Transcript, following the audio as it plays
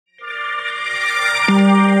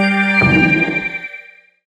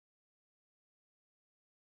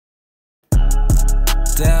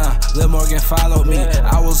Damn, Lil Morgan followed me.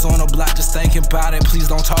 I was on the block just thinking about it, please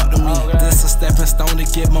don't talk to me. This a stepping stone to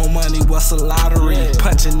get more money, what's a lottery?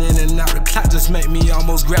 Punching in and out the clock just make me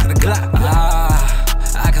almost grab the Glock.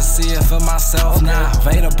 I can see it for myself now.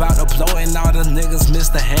 Vader about to blow and all the niggas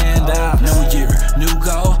missed the handout. New year, new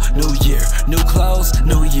goal, new year, new clothes,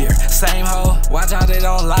 new year. Same hoe, watch how they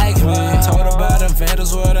don't like me. Told her about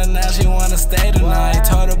INVADER's order, now she wanna stay tonight.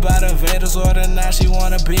 Told her about INVADER's order, now she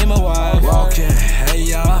wanna be my wife. Walking, hey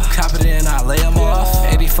y'all, cop it in, I lay them off.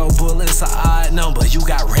 84 bullets, an odd number, you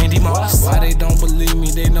got Randy Moss. Why they don't believe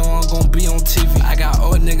me, they know I'm gon' be on TV. I got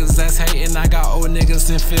old niggas that's hating, I got old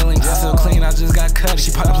niggas in feelings. I feel clean, I just got cut. She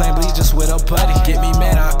probably playing bleed just with a buddy. Get me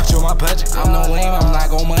mad, I put you on my budget. I'm no lame, I'm not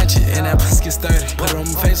gon' munch it. And that pussy get sturdy. Put it on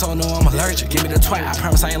my face, so I know I'm allergic. Give me the twat, I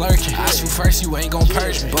promise I ain't lurking. I shoot first, you ain't gon'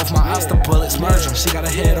 purge me. Both my eyes, the bullets merge them. She got a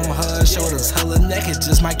head on her shoulders, hella naked,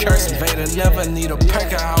 just might curse me. Vader never need a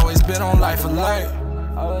perk, I always been on life alert.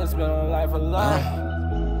 Always been on life alert.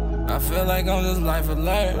 I feel like I'm just life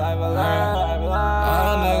alert.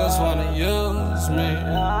 All niggas wanna use me.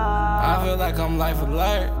 I feel like I'm life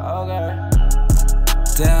alert.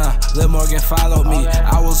 Damn, Lil Morgan followed me.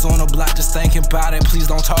 I was on the block just thinking about it, please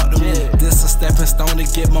don't talk to me. This a stepping stone to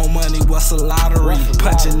get more money, what's a lottery?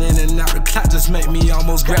 Punching in and out the clock just make me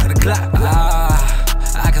almost grab the Glock.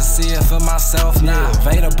 I can see it for myself now.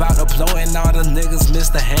 Vader about to blow and all the niggas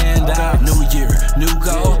missed the handout. New year, new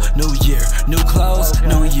goal, new year, new clothes,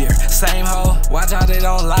 new year. Same hoe, watch how they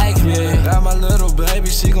don't like me. Got my little baby,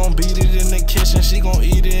 she gon' beat it in the kitchen. She gon'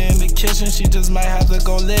 eat it in the kitchen, she just might have to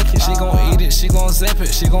go lick it. She gon' eat it, she gon' zip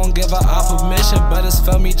it. She gon' give her off permission, but it's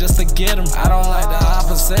for me just to get him. I don't like the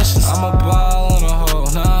opposition. I'm a ball on a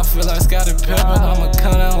hole. Nah, I feel like Scottie Pippen. I'ma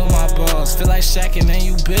come out with my balls. Feel like Shaqin' and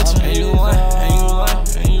you bitchin'. And you want, and you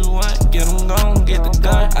want, and you want. Get them gone, get the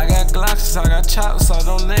gun. I got Glocks, I got chops, so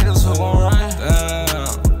them niggas who gon' run.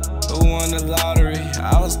 Damn, who won the lottery?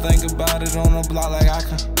 I was thinking about it on the block like I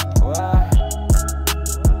can.